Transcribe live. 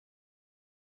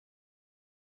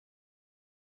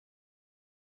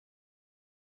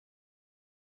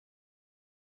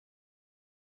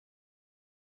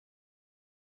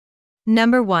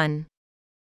Number 1.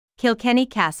 Kilkenny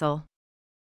Castle.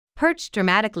 Perched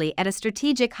dramatically at a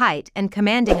strategic height and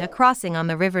commanding a crossing on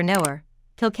the River Nore,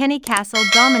 Kilkenny Castle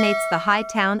dominates the high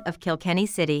town of Kilkenny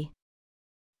City.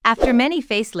 After many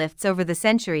facelifts over the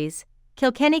centuries,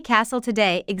 Kilkenny Castle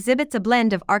today exhibits a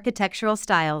blend of architectural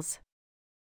styles.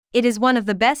 It is one of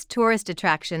the best tourist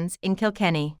attractions in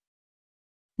Kilkenny.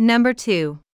 Number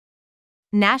 2.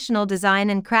 National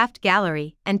Design and Craft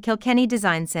Gallery and Kilkenny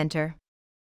Design Centre.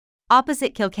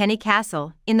 Opposite Kilkenny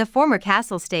Castle, in the former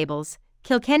castle stables,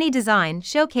 Kilkenny Design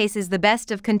showcases the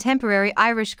best of contemporary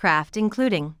Irish craft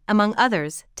including, among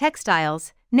others,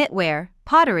 textiles, knitwear,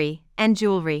 pottery, and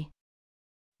jewelry.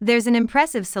 There's an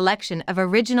impressive selection of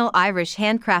original Irish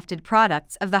handcrafted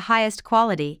products of the highest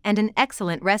quality and an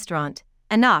excellent restaurant,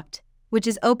 Anocht, which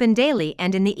is open daily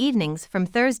and in the evenings from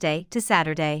Thursday to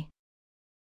Saturday.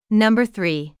 Number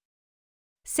 3.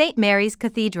 St. Mary's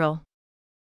Cathedral.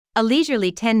 A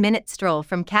leisurely 10-minute stroll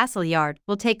from Castle Yard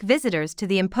will take visitors to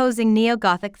the imposing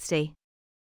neo-Gothic St.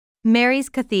 Mary's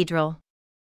Cathedral.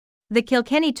 The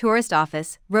Kilkenny Tourist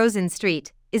Office, Rosen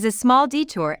Street, is a small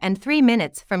detour and 3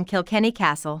 minutes from Kilkenny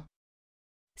Castle.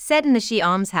 Set in the She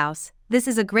Almshouse, this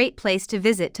is a great place to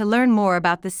visit to learn more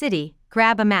about the city,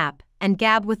 grab a map, and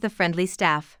gab with the friendly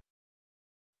staff.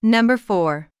 Number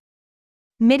 4.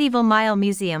 Medieval Mile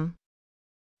Museum.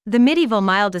 The Medieval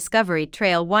Mile Discovery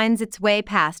Trail winds its way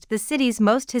past the city's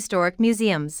most historic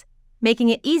museums, making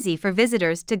it easy for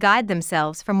visitors to guide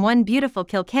themselves from one beautiful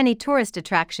Kilkenny tourist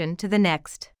attraction to the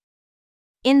next.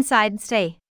 Inside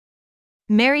St.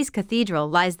 Mary's Cathedral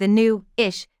lies the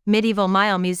new-ish Medieval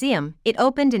Mile Museum. It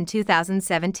opened in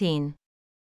 2017.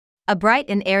 A bright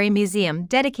and airy museum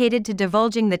dedicated to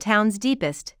divulging the town's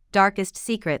deepest, darkest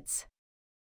secrets.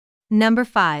 Number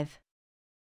 5.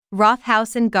 Roth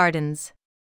House and Gardens.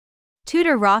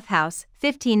 Tudor Roth House,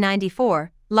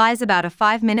 1594, lies about a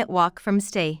 5-minute walk from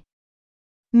St.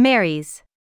 Mary's.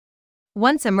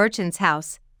 Once a merchant's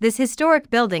house, this historic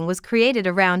building was created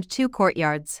around 2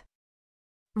 courtyards.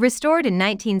 Restored in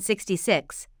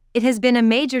 1966, it has been a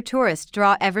major tourist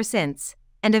draw ever since,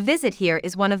 and a visit here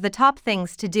is one of the top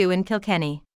things to do in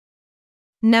Kilkenny.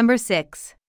 Number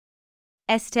 6.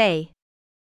 St.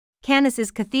 Canice's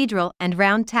Cathedral and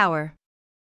Round Tower.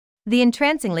 The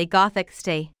entrancingly Gothic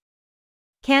St.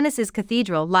 Canice's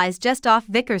Cathedral lies just off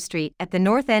Vicar Street at the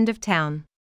north end of town.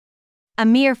 A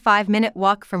mere 5-minute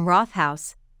walk from Roth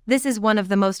House, this is one of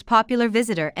the most popular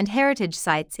visitor and heritage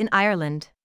sites in Ireland.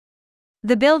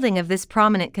 The building of this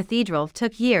prominent cathedral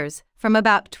took years, from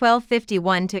about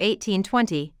 1251 to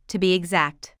 1820, to be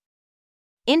exact.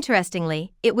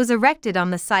 Interestingly, it was erected on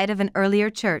the site of an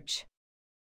earlier church.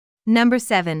 Number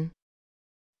 7.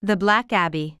 The Black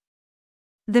Abbey.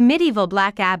 The medieval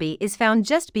Black Abbey is found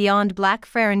just beyond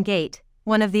Blackfriars Gate,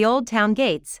 one of the old town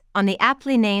gates, on the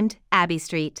aptly named Abbey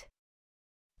Street.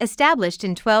 Established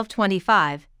in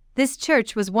 1225, this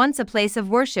church was once a place of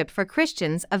worship for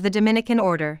Christians of the Dominican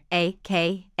order,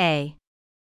 aka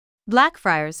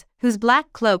Blackfriars, whose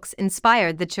black cloaks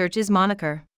inspired the church's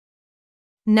moniker.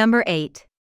 Number 8.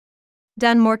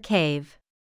 Dunmore Cave.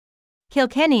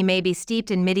 Kilkenny may be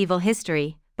steeped in medieval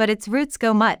history, but its roots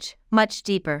go much, much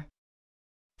deeper.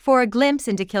 For a glimpse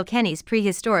into Kilkenny's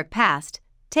prehistoric past,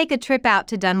 take a trip out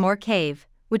to Dunmore Cave,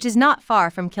 which is not far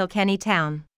from Kilkenny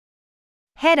town.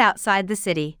 Head outside the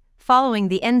city, following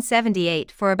the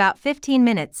N78 for about 15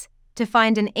 minutes, to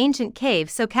find an ancient cave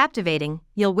so captivating,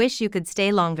 you'll wish you could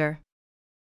stay longer.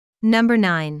 Number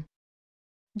 9.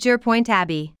 Jerpoint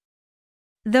Abbey.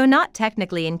 Though not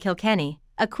technically in Kilkenny,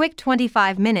 a quick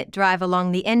 25-minute drive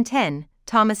along the N10,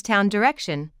 Thomastown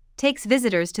direction, takes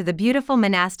visitors to the beautiful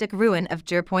monastic ruin of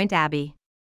Jerpoint Abbey.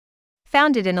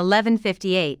 Founded in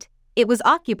 1158, it was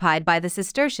occupied by the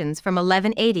Cistercians from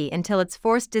 1180 until its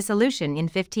forced dissolution in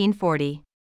 1540.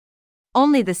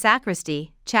 Only the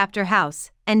sacristy, chapter house,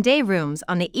 and day rooms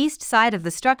on the east side of the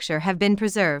structure have been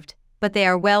preserved, but they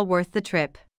are well worth the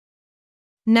trip.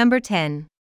 Number 10.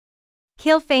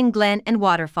 Kilfane Glen and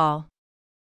Waterfall.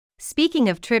 Speaking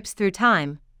of trips through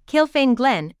time, Kilfane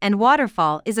Glen and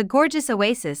Waterfall is a gorgeous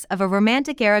oasis of a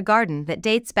Romantic-era garden that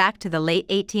dates back to the late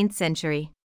 18th century.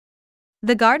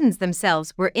 The gardens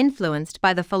themselves were influenced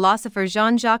by the philosopher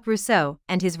Jean-Jacques Rousseau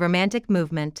and his Romantic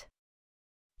movement.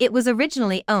 It was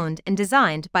originally owned and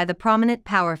designed by the prominent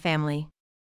Power family.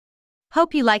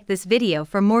 Hope you like this video.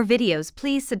 For more videos,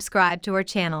 please subscribe to our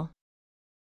channel.